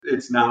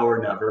it's now or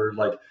never.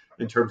 Like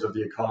in terms of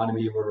the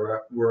economy,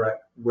 we're at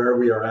where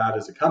we are at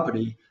as a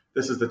company.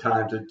 This is the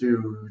time to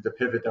do the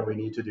pivot that we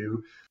need to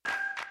do.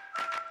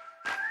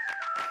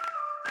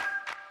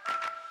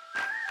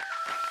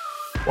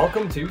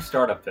 Welcome to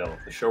Startupville,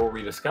 the show where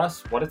we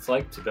discuss what it's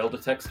like to build a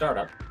tech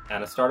startup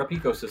and a startup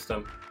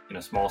ecosystem in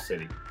a small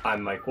city.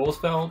 I'm Mike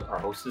Wolsfeld, our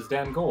host is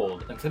Dan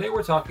Gold, and today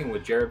we're talking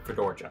with Jared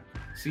Fedorchuk,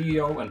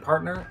 CEO and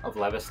partner of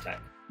Levis Tech.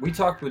 We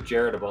talked with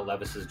Jared about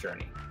Levis's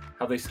journey,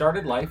 how they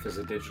started life as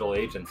a digital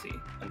agency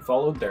and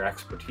followed their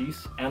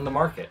expertise and the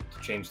market to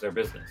change their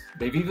business.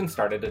 They've even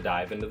started to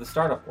dive into the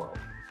startup world,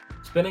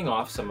 spinning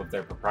off some of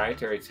their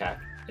proprietary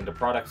tech into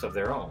products of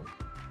their own,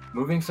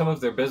 moving some of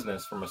their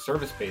business from a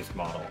service-based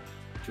model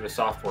to a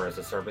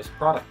software-as-a-service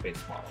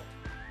product-based model.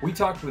 We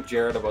talked with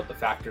Jared about the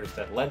factors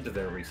that led to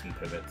their recent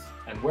pivots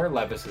and where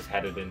Levis is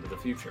headed into the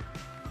future.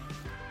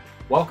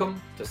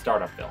 Welcome to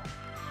Startupville.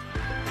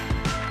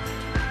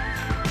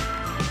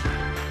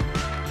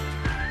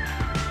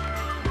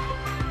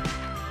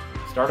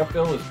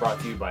 Startupville is brought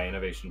to you by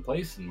Innovation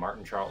Place and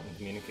Martin Charlton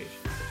Communications.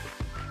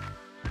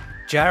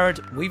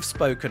 Jared, we've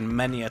spoken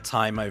many a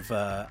time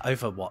over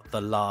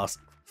the last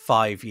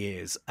 5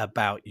 years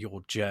about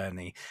your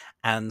journey,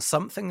 and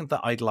something that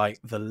I'd like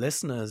the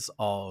listeners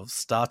of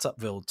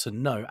Startupville to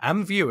know,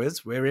 and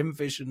viewers, we're in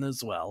Vision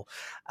as well,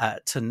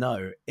 to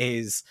know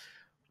is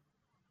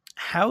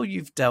how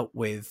you've dealt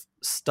with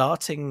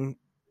starting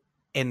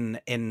in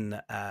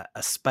a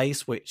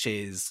space which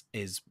is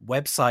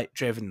website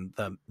driven,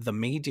 the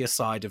media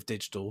side of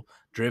digital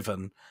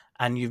driven,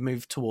 and you've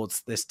moved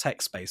towards this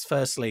tech space.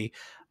 Firstly,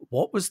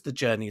 what was the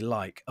journey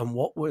like, and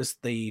what was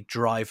the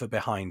driver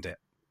behind it?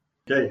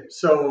 Okay,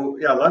 so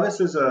yeah,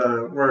 Levis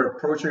we're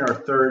approaching our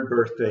third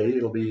birthday.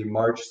 It'll be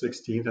March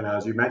 16th. And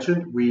as you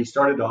mentioned, we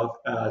started off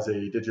as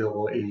a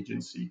digital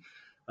agency.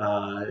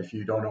 If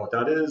you don't know what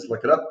that is,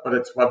 look it up, but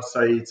it's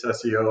websites,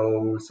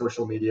 SEO,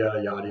 social media,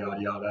 yada,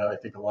 yada, yada. I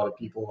think a lot of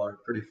people are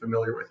pretty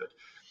familiar with it.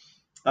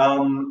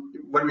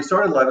 When we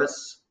started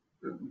Levis,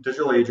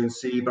 digital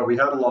agency, but we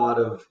had a lot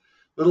of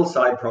little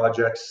side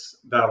projects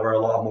that were a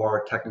lot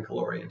more technical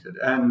oriented.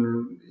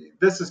 And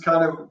this is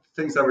kind of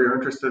things that we were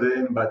interested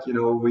in, but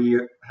we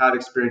had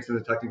experience in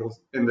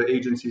the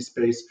agency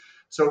space.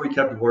 So we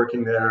kept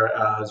working there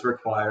as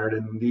required.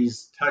 And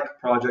these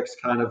tech projects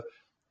kind of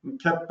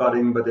kept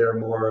budding, but they're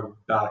more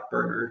back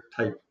burner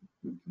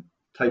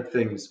type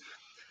things.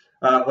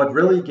 What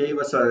really gave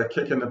us a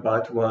kick in the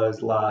butt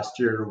was last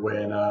year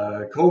when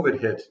COVID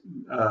hit,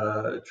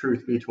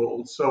 truth be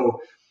told. So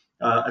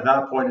at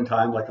that point in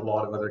time, like a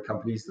lot of other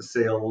companies, the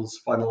sales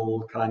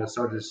funnel kind of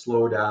started to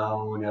slow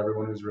down.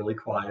 Everyone was really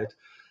quiet.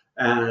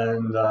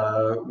 And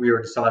we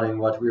were deciding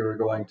what we were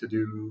going to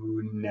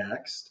do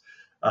next.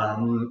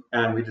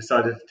 And we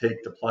decided to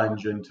take the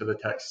plunge into the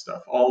tech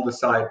stuff. All the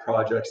side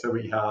projects that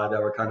we had that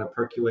were kind of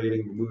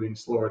percolating, moving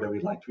slower than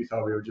we liked, we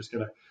thought we were just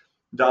going to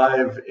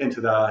dive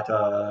into that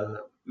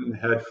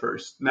head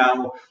first.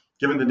 Now,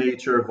 given the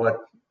nature of what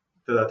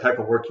the type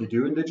of work you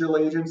do in digital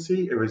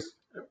agency, it was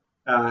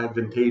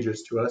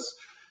advantageous to us,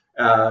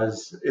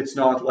 as it's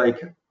not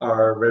like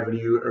our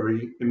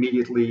revenue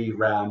immediately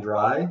ran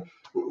dry.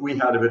 We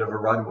had a bit of a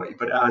runway,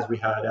 but as we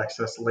had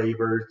excess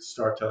labor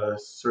start to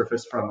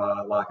surface from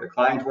a lack of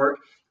client work,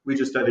 we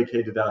just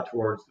dedicated that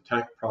towards the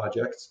tech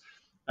projects,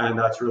 and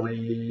that's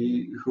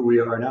really who we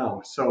are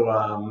now.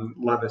 So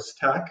Levis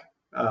Tech,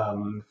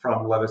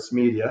 from Levis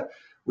Media,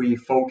 we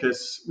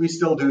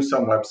still do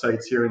some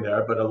websites here and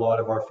there, but a lot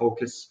of our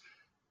focus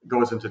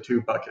goes into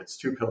two buckets,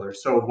 two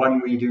pillars. So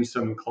one, we do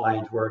some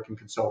client work and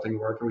consulting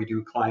work, and we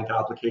do client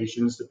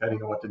applications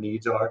depending on what the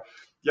needs are.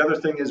 The other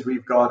thing is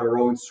we've got our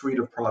own suite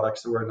of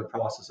products that we're in the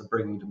process of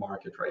bringing to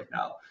market right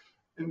now.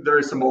 And there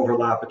is some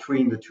overlap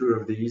between the two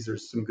of these.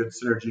 There's some good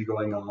synergy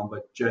going on,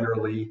 but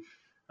generally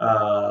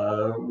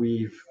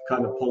we've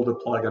kind of pulled a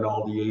plug on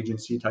all the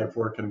agency type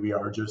work, and we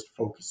are just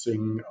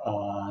focusing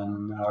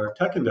on our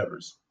tech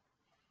endeavors.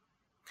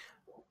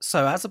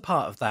 So as a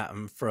part of that,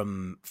 and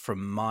from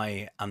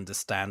my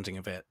understanding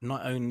of it,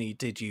 not only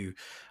did you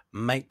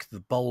make the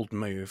bold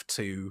move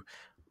to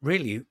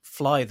really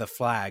fly the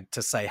flag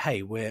to say,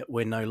 hey, we're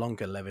no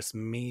longer Levis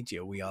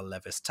Media, we are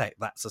Levis Tech.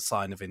 That's a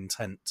sign of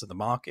intent to the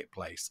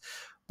marketplace.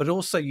 But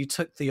also you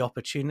took the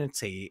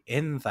opportunity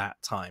in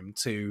that time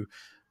to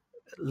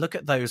look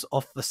at those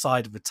off the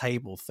side of the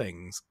table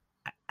things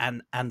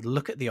and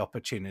look at the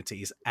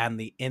opportunities and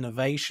the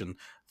innovation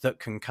that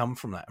can come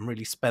from that, and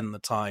really spend the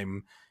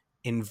time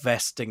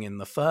investing in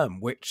the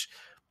firm, which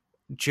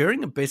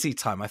during a busy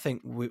time, I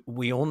think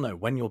we all know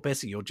when you're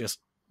busy,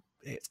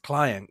 it's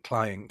client,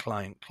 and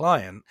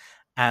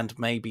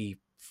maybe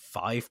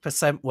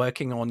 5%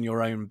 working on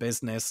your own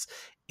business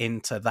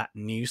into that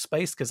new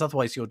space, because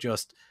otherwise you're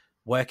just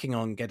working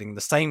on getting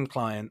the same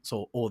clients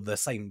or the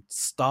same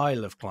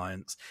style of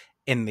clients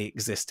in the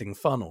existing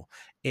funnel.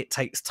 It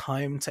takes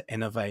time to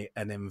innovate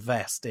and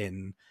invest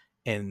in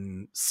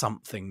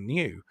something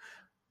new.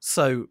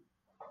 So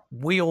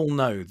we all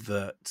know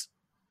that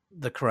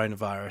the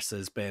coronavirus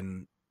has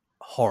been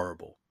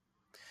horrible.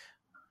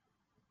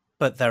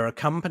 But there are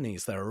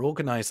companies, there are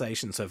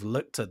organizations who have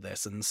looked at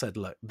this and said,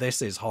 look,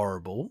 this is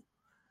horrible.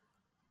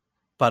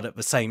 But at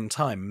the same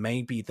time,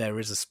 maybe there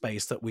is a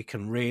space that we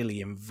can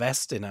really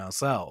invest in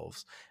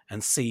ourselves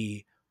and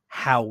see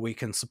how we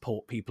can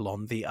support people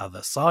on the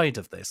other side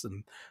of this,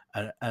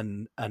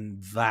 and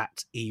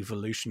that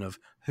evolution of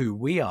who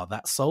we are,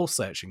 that soul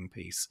searching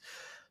piece.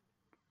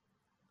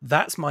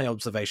 That's my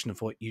observation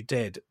of what you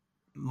did.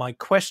 My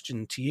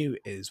question to you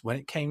is, when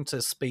it came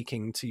to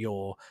speaking to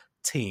your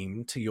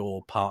team, to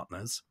your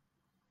partners,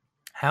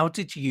 how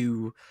did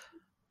you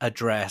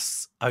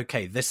address,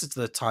 okay, this is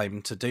the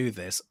time to do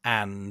this,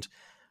 and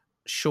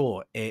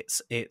sure,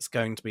 it's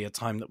going to be a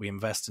time that we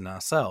invest in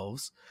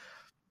ourselves,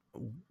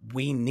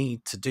 we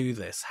need to do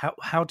this?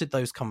 How did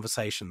those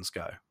conversations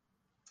go?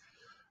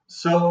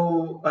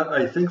 So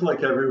I think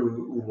like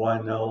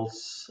everyone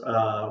else,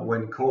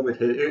 when COVID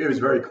hit, it was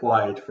very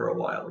quiet for a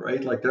while,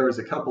 right? Like there was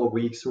a couple of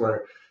weeks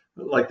where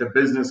like the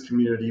business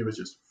community was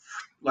just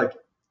like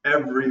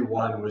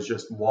everyone was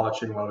just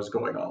watching what was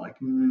going on. Like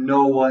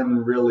no one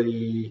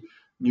really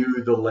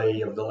knew the lay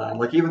of the land.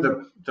 Like even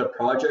the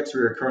projects we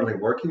were currently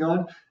working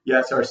on,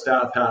 yes, our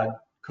staff had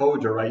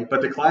code to write,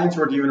 but the clients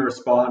weren't even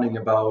responding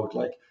about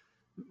like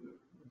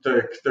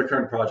the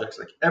current projects.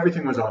 Like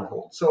everything was on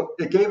hold. So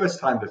it gave us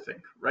time to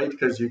think, right?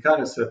 Because you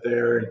kind of sit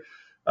there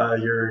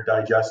and you're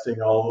digesting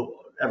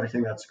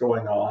everything that's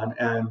going on.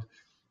 And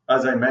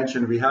as I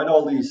mentioned, we had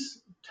all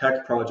these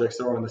tech projects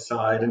that were on the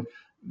side, and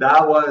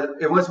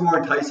it was more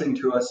enticing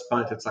to us,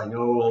 but it's like,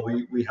 oh, well,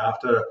 we have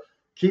to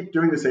keep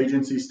doing this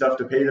agency stuff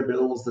to pay the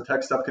bills. The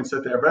tech stuff can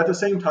sit there. But at the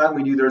same time,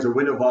 we knew there's a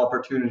window of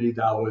opportunity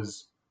that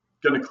was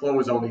going to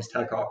close on these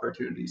tech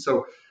opportunities.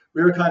 So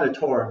we were kind of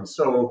torn.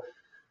 So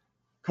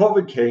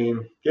COVID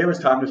came, gave us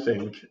time to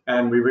think,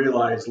 and we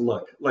realized,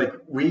 look, like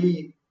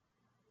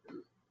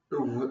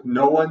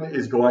no one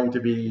is going to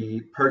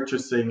be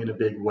purchasing in a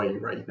big way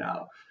right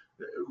now.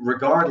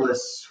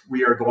 Regardless,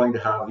 we are going to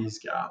have these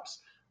gaps,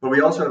 but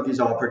we also have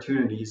these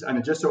opportunities. And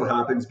it just so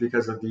happens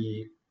because of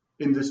the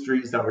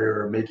industries that we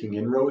were making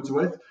inroads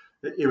with,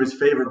 it was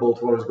favorable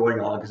to what was going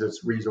on because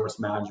it's resource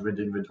management,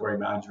 inventory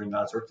management,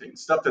 that sort of thing.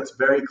 Stuff that's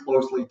very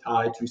closely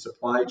tied to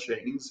supply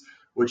chains,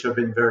 which have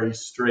been very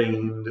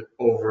strained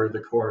over the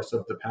course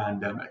of the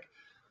pandemic.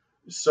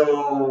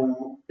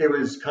 So it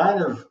was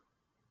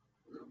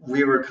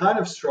we were kind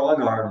of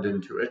strong-armed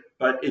into it,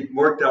 but it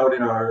worked out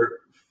in our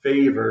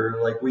favor.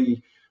 Like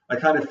I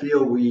kind of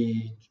feel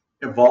we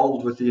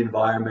evolved with the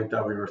environment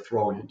that we were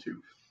thrown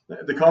into.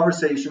 The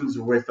conversations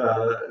with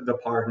the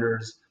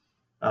partners,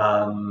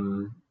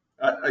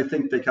 I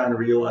think they kind of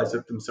realize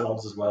it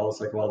themselves as well. It's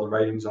like, well, the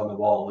writing's on the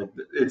wall. Like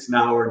it's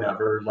now or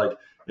never. Like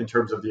in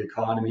terms of the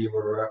economy,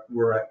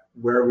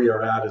 where we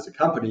are at as a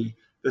company,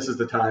 this is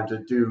the time to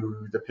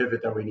do the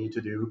pivot that we need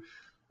to do.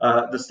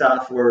 The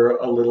staff were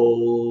a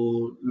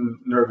little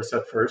nervous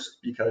at first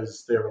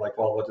because they were like,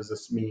 well, what does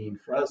this mean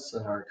for us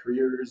and our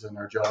careers and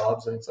our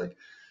jobs? And it's like,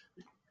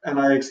 and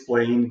I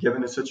explained,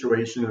 given the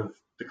situation of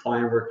the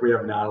client work we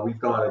have now, we've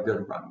got a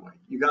good runway.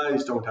 You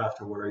guys don't have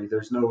to worry.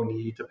 There's no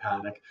need to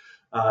panic.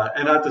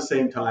 And at the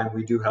same time,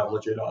 we do have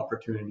legit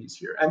opportunities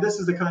here. And this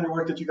is the kind of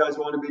work that you guys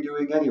want to be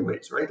doing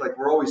anyways, right? Like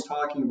we're always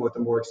talking about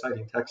the more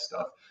exciting tech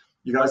stuff.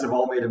 You guys have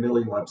all made a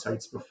million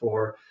websites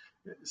before.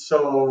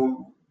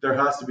 So there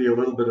has to be a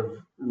little bit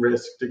of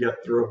risk to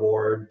get the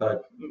reward,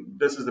 but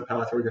this is the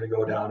path we're going to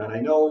go down. And I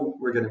know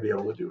we're going to be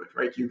able to do it,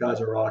 right? You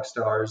guys are rock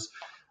stars.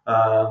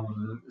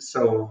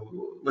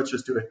 So let's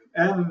just do it.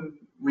 And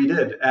we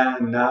did.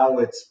 And now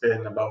it's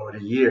been about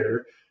a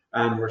year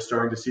and we're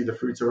starting to see the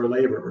fruits of our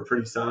labor. We're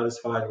pretty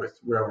satisfied with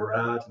where we're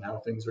at and how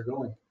things are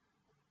going.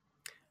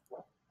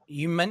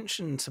 You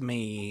mentioned to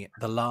me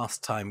the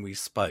last time we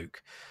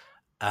spoke,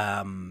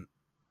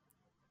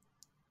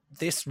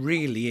 this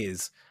really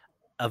is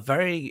a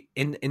very,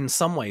 in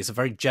some ways, a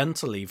very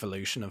gentle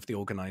evolution of the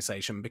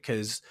organization,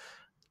 because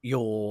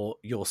your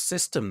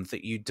system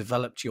that you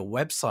developed your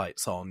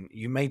websites on,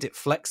 you made it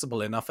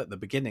flexible enough at the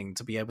beginning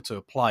to be able to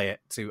apply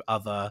it to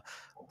other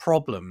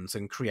problems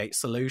and create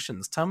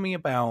solutions. Tell me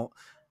about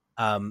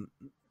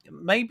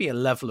maybe a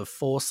level of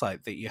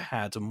foresight that you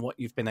had and what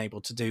you've been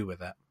able to do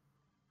with it.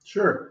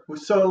 Sure.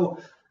 So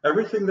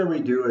everything that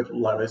we do at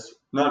Levis,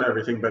 not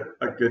everything, but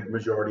a good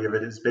majority of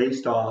it, is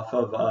based off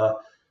of a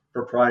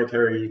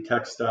proprietary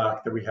tech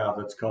stack that we have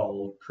that's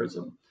called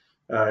Prism.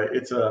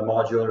 It's a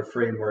modular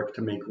framework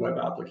to make web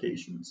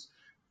applications.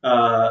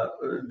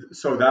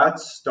 So that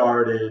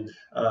started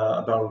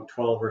about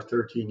 12 or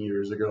 13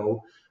 years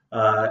ago.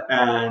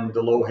 And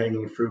the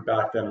low-hanging fruit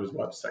back then was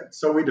websites.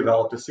 So we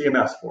developed a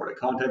CMS for it, a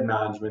content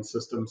management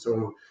system.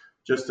 So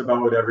just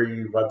about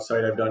every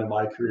website I've done in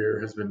my career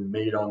has been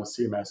made on the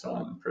CMS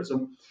on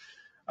Prism.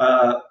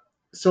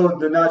 So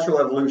the natural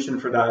evolution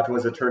for that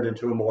was it turned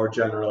into a more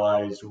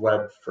generalized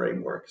web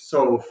framework.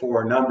 So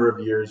for a number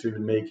of years, we've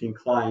been making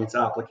clients'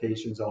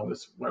 applications on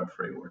this web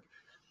framework.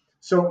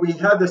 So we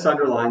had this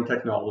underlying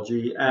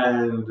technology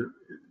and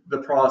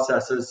the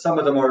processes, some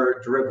of them are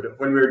derivative.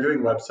 When we were doing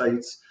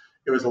websites,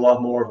 it was a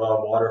lot more of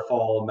a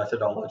waterfall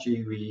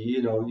methodology.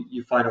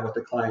 You find out what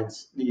the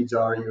client's needs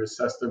are, you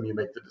assess them, you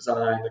make the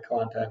design, the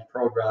content,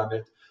 program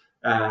it,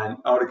 and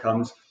out it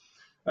comes.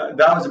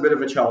 That was a bit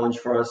of a challenge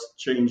for us,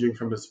 changing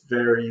from this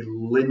very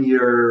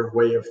linear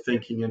way of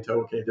thinking into,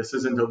 okay, this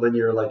isn't a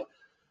linear, like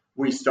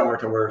we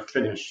start and we're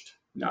finished.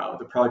 No,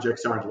 the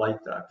projects aren't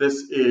like that.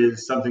 This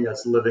is something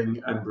that's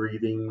living and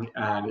breathing,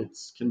 and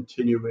it's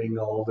continuing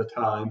all the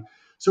time.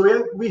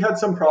 So we had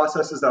some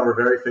processes that were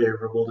very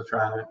favorable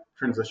to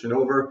transition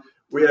over.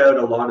 We had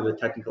a lot of the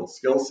technical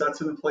skill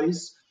sets in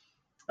place.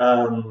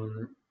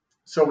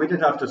 So we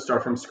didn't have to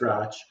start from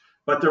scratch,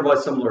 but there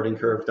was some learning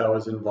curve that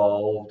was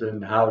involved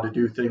in how to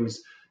do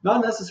things,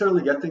 not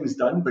necessarily get things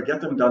done, but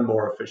get them done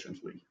more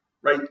efficiently,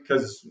 right?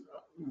 Because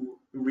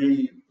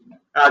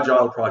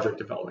agile project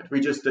development, we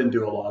just didn't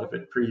do a lot of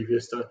it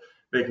previous to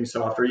making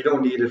software. You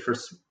don't need it for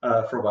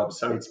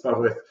websites, but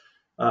with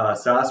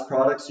SaaS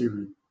products,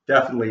 you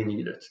definitely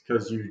need it,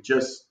 because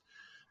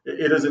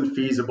it isn't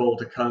feasible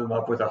to come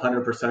up with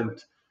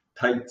 100%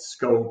 tight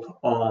scope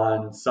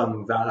on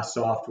some vast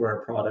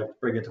software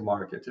product, bring it to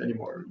market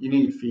anymore. You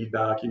need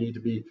feedback. You need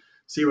to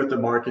see what the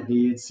market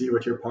needs, see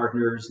what your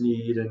partners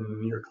need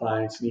and your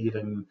clients need,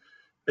 and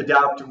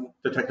adapt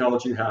the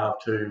technology you have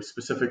to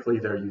specifically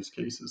their use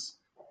cases.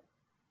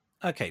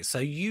 Okay, so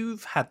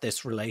you've had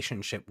this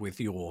relationship with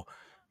your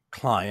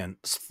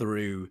clients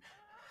through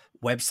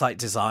website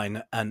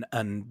design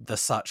and the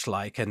such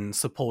like, and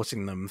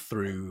supporting them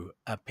through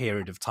a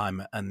period of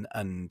time,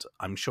 and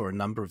I'm sure a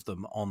number of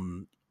them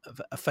on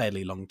a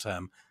fairly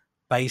long-term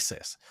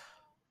basis.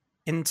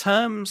 In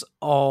terms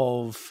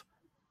of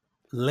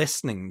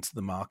listening to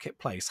the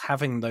marketplace,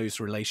 having those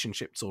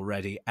relationships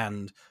already,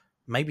 and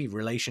maybe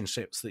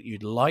relationships that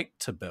you'd like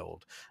to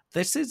build,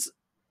 this is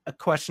a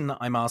question that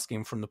I'm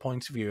asking from the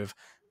point of view of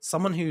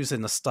someone who's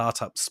in the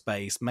startup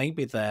space.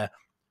 Maybe they're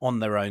on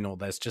their own or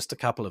there's just a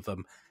couple of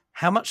them.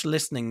 How much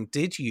listening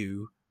did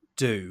you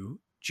do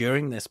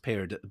during this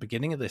period, at the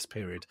beginning of this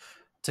period,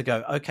 to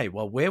go, okay,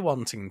 well, we're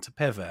wanting to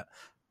pivot,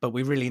 but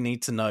we really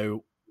need to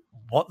know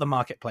what the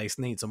marketplace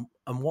needs and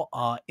what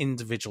our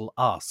individual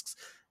asks.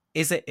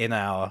 Is it in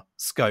our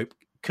scope?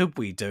 Could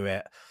we do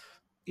it?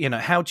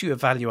 How do you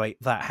evaluate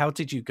that? How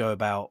did you go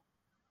about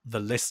the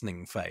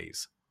listening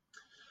phase?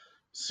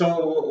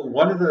 So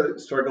one of the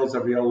struggles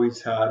that we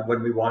always had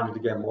when we wanted to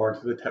get more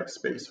into the tech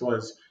space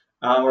was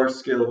our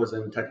skill was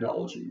in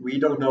technology. We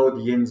don't know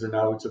the ins and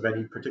outs of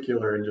any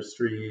particular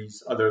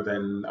industries other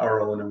than our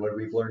own and what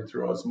we've learned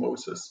through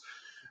osmosis.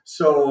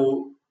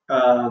 So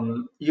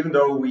even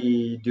though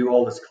we do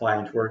all this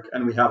client work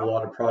and we have a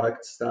lot of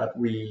products that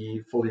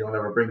we fully will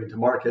never bring into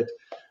market,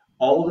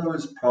 all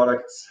those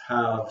products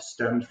have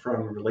stemmed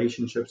from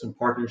relationships and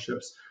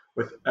partnerships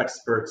with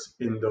experts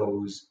in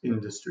those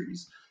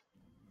industries.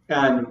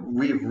 And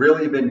we've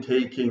really been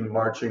taking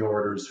marching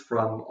orders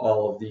from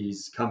all of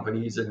these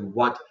companies and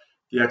what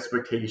the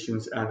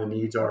expectations and the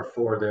needs are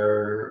for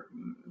their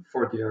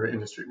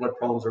industry. What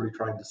problems are we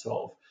trying to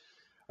solve?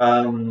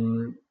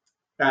 And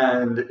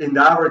in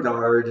that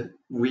regard,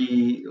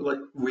 we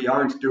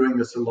aren't doing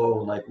this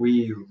alone. Like,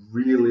 we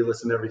really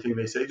listen to everything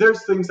they say.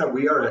 There's things that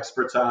we are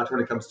experts at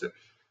when it comes to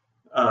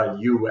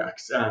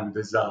UX and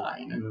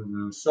design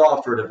and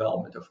software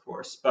development, of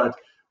course, but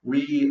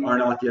we are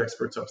not the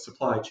experts of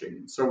supply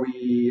chain. So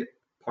we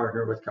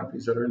partner with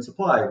companies that are in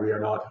supply. We are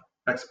not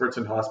experts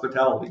in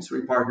hospitality. So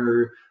we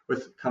partner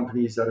with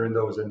companies that are in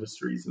those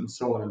industries, and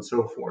so on and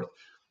so forth.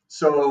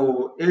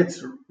 So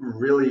it's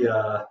really,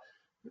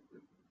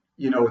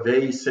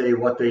 they say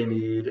what they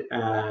need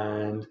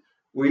and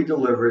we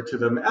deliver it to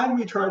them, and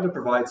we try to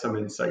provide some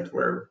insight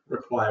where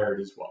required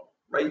as well,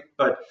 right?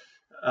 But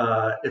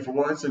if it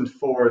wasn't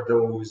for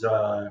those,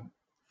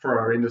 for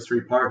our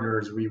industry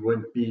partners, we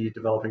wouldn't be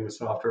developing the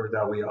software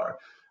that we are.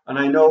 And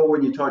I know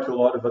when you talk to a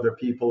lot of other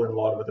people and a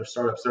lot of other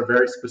startups, they're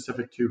very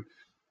specific to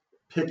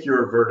pick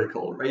your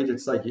vertical, right?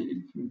 It's like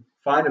you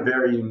find a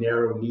very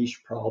narrow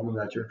niche problem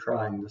that you're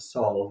trying to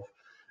solve.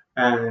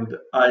 And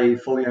I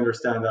fully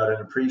understand that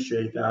and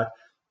appreciate that.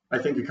 I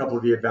think a couple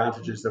of the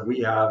advantages that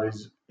we have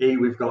is,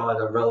 we've got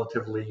a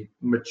relatively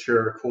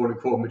mature, quote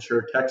unquote,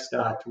 mature tech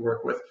stack to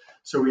work with.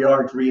 So we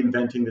aren't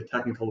reinventing the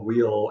technical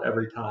wheel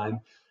every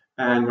time.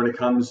 And when it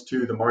comes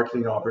to the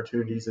marketing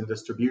opportunities and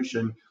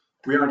distribution,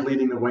 we aren't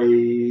leading the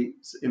way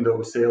in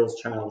those sales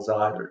channels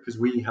either, because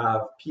we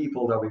have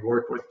people that we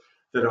work with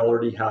that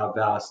already have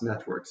vast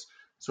networks.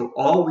 So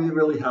all we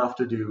really have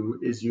to do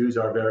is use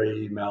our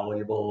very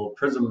malleable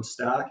Prism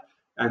stack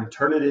and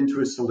turn it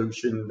into a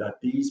solution that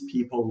these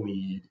people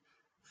need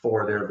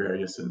for their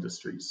various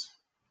industries.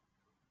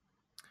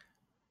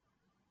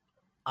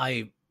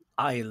 I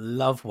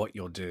love what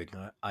you're doing.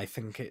 I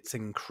think it's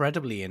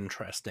incredibly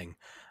interesting.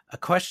 A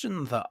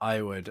question that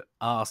I would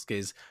ask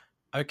is,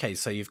 okay,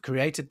 so you've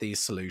created these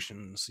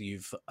solutions,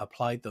 you've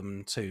applied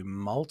them to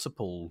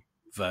multiple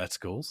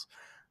verticals.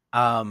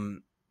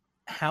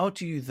 How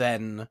do you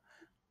then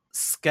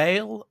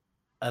scale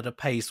at a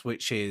pace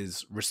which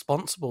is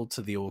responsible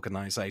to the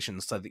organization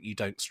so that you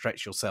don't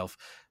stretch yourself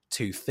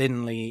too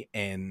thinly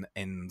in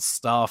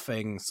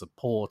staffing,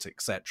 support,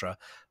 etc.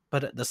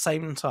 But at the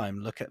same time,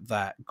 look at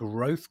that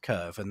growth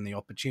curve and the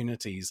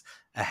opportunities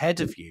ahead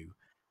of you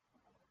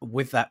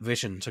with that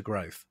vision to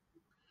growth?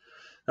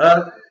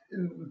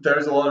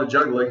 There's a lot of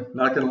juggling,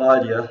 not going to lie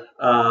to you.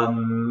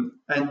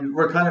 And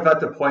we're kind of at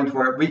the point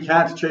where we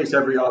can't chase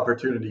every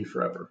opportunity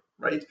forever,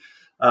 right?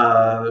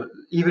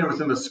 Even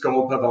within the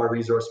scope of our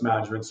resource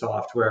management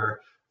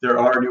software, there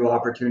are new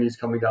opportunities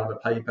coming down the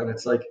pipe. And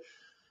it's like,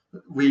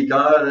 we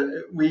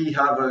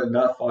have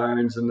enough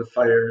irons in the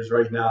fires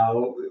right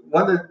now.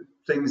 One of the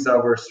things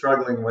that we're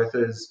struggling with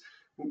is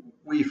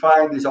we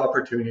find these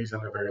opportunities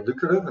and they're very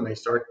lucrative and they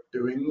start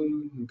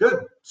doing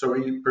good. So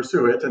we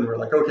pursue it and we're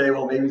like, okay,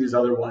 well, maybe these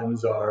other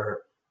ones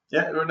are,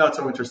 we're not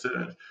so interested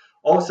in it.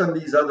 All of a sudden,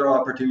 these other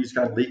opportunities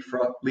kind of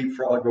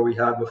leapfrog what we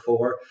had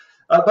before.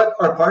 But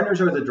our partners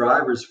are the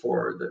drivers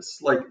for this,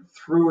 like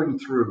through and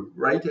through,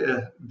 right?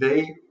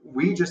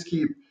 We just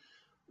keep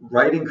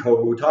writing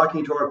code,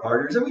 talking to our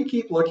partners, and we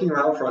keep looking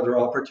around for other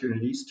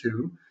opportunities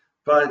too.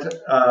 But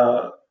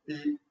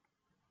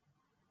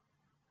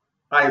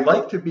I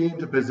like to be in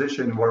the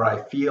position where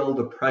I feel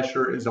the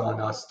pressure is on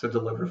us to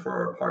deliver for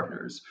our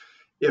partners.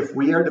 If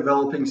we are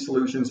developing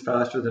solutions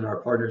faster than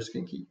our partners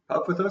can keep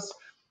up with us,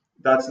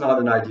 that's not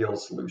an ideal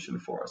solution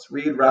for us.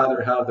 We'd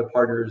rather have the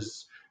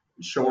partners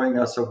showing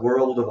us a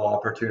world of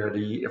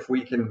opportunity if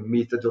we can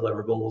meet the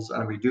deliverables,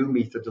 and we do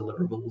meet the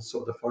deliverables,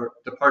 so the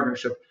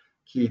partnership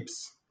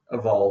keeps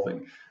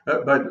evolving.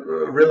 But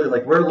really,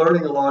 like, we're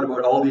learning a lot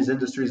about all these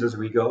industries as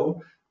we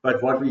go.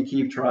 But what we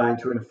keep trying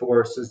to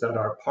enforce is that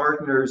our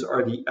partners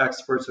are the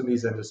experts in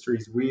these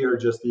industries. We are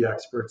just the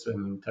experts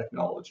in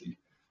technology.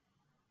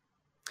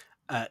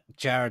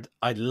 Jared,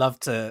 I'd love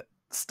to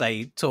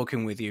stay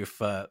talking with you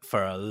for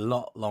a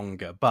lot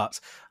longer, but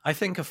I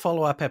think a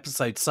follow-up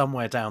episode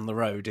somewhere down the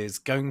road is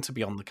going to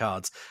be on the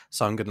cards,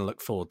 so I'm going to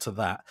look forward to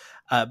that.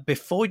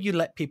 Before you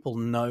let people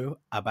know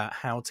about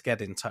how to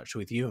get in touch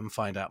with you and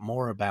find out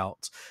more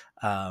about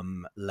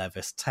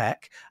Levis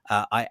Tech,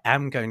 I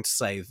am going to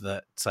say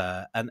that,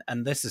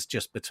 and this is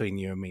just between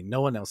you and me, no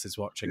one else is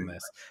watching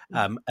this.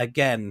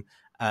 Again,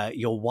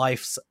 your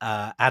wife's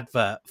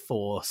advert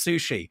for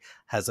sushi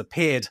has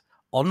appeared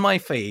on my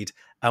feed,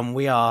 and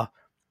we're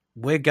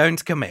going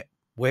to commit.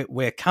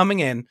 We're coming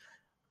in.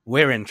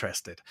 We're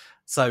interested.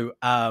 So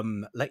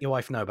let your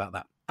wife know about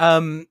that.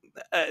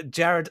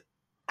 Jared,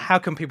 how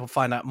can people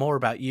find out more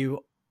about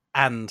you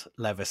and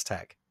Levis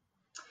Tech?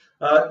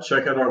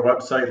 Check out our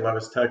website,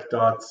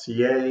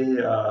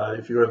 levistech.ca.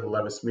 If you go to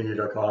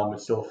levismedia.com,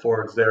 it still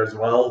forwards there as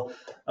well.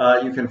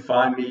 You can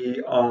find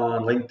me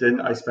on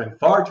LinkedIn. I spend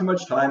far too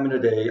much time in a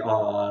day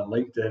on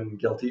LinkedIn,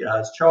 guilty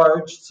as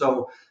charged.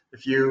 So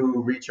if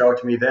you reach out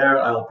to me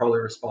there, I'll probably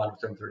respond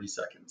within 30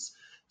 seconds.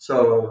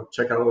 So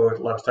check out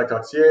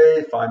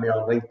levistech.ca, find me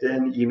on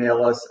LinkedIn,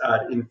 email us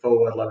at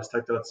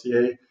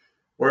info@levistech.ca.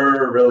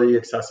 We're really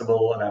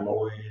accessible, and I'm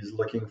always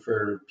looking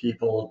for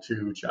people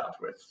to chat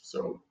with.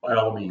 So by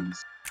all means.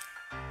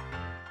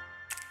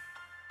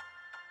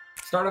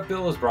 Startup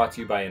Bill is brought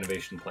to you by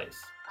Innovation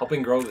Place,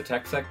 helping grow the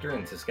tech sector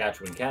in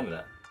Saskatchewan,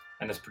 Canada,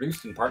 and is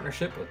produced in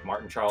partnership with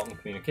Martin Charlton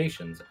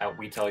Communications at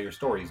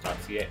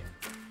WeTellYourStories.ca.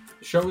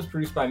 The show is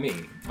produced by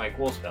me, Mike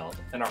Woolsfeld,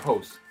 and our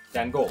host,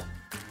 Dan Gold.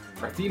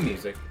 Our theme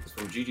music is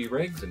from Gigi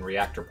Riggs and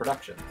Reactor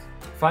Productions.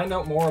 Find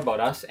out more about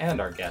us and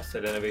our guests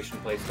at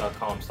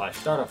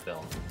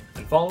innovationplace.com/startupbill,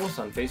 and follow us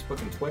on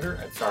Facebook and Twitter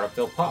at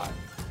StartupBillPod.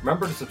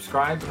 Remember to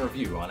subscribe and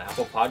review on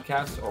Apple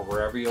Podcasts or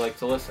wherever you like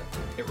to listen.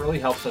 It really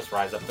helps us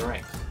rise up the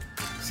ranks.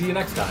 See you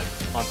next time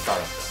on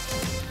Startup Bill.